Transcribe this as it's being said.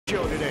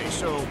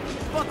so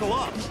buckle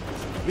up.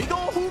 We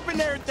gon' hoop and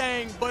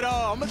everything, but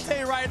I'm gonna tell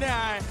you right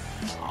now,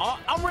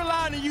 I'm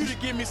relying on you to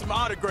give me some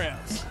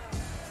autographs.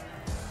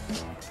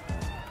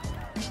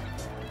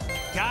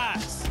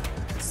 Guys,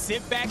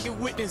 sit back and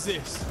witness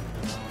this.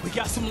 We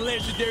got some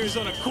legendaries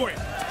on the court.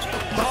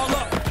 Ball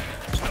up.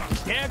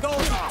 There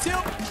goes the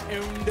tip,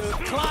 and the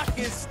clock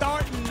is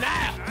starting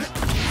now.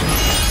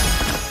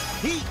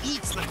 He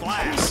eats the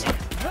glass.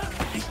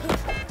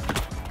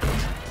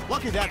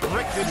 Lucky that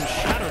brick didn't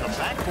shatter the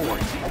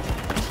backboard.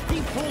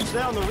 He pulls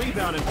down the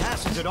rebound and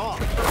passes it off.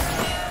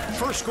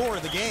 First score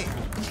of the game.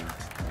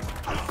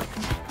 Look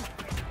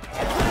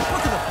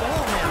at the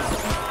ball handle.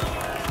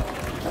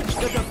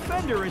 The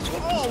defender is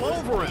all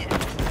over him.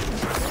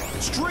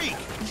 Streak.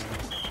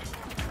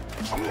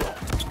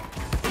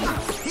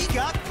 He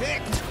got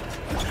picked.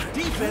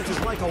 Defense is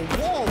like a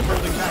wall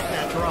holding back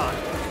that drive.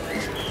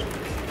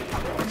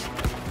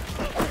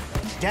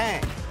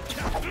 Dang.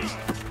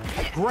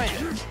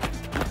 Grant.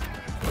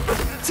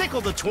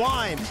 Tickle the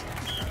twine.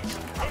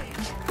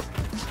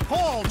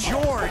 Paul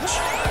George.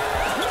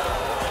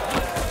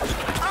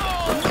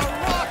 Oh, the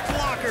rock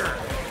blocker.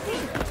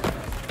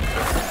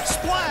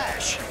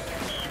 Splash.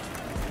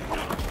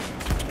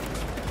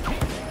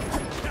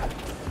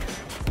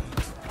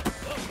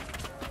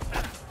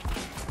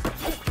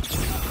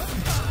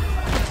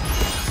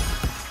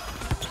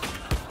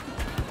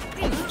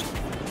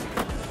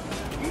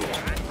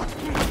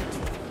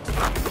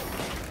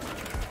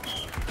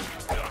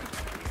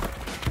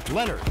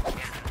 Leonard.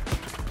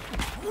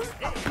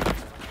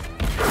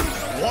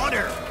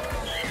 Water.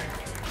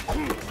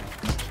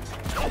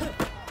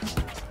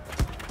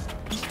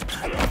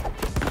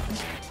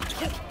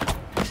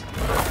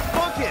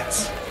 Buckets.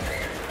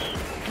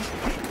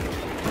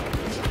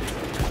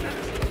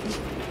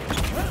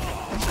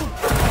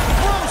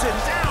 Throws it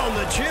down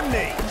the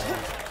chimney.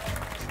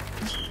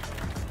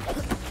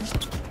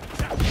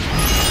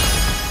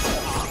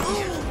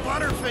 Ooh,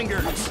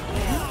 Butterfingers.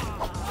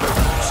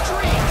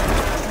 Streak.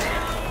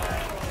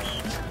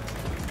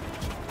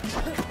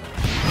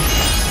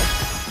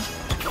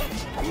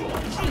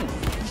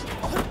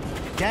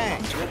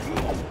 Dang.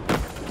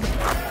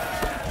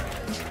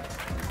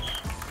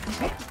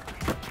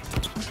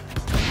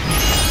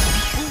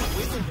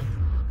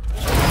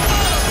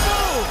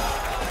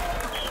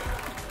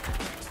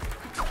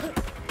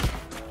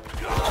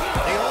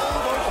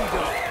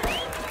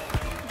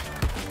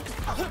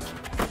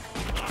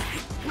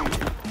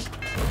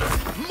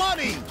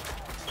 Money.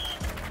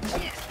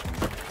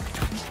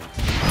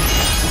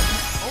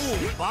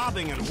 Oh,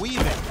 bobbing and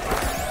weaving.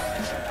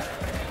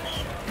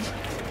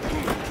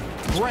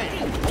 Grant.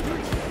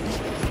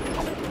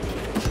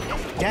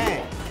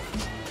 Dang.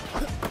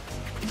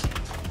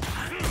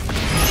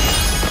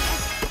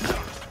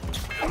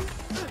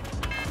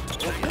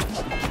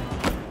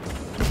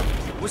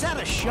 Was that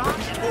a shot or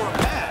a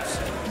pass?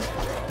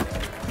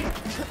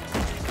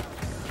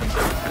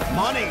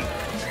 Money.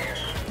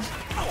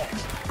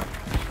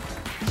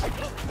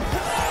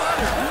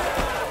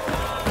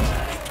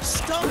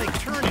 Stomach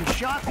turning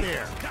shot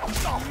there.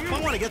 I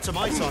want to get some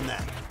ice on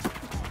that.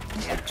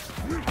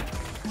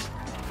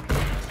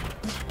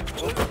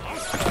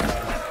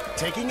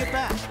 Taking it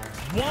back.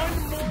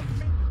 One more.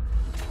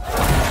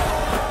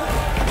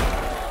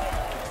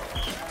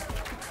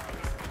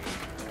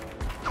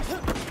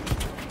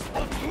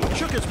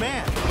 Shook his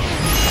man.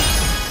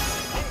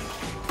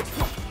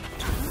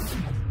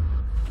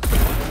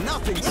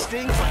 Nothing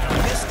stings like a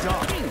missed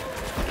dunk.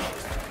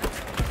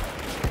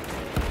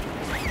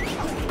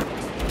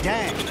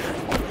 Dang.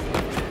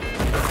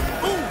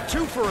 Ooh,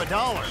 2 for $1.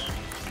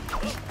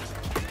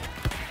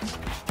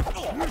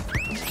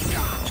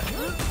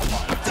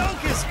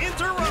 Dunk is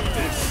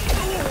interrupted.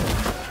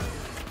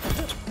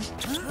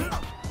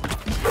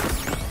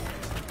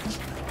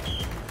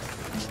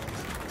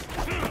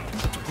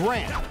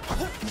 Grant.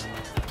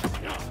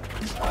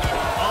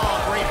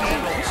 Oh, great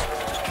handles.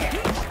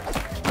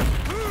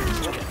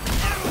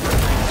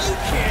 You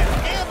can't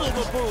handle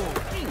the boom.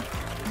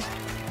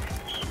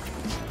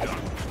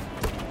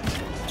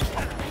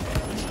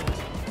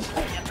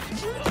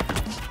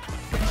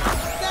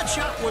 That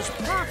shot was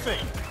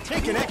perfect.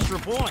 Take an extra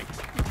point.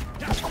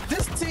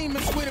 This team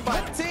is winning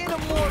by 10 or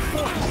more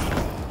points.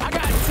 I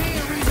got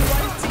 10 reasons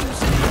why this team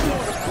should be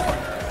on the court.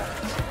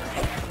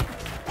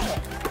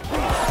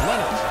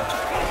 Leonard.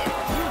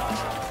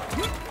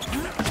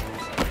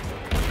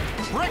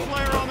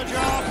 Bricklayer on the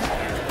job.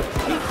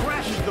 He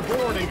crashes the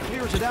board and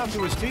clears it out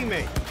to his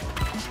teammate.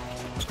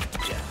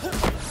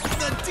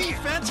 The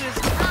defense is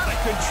out of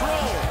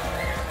control.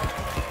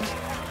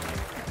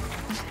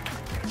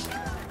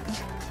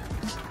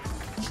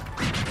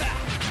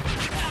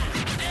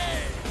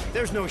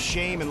 There's no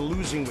shame in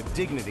losing with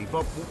dignity,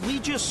 but what we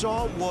just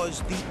saw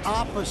was the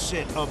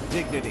opposite of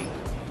dignity.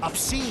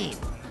 Obscene.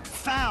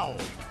 Foul.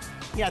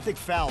 Yeah, I think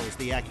foul is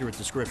the accurate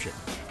description.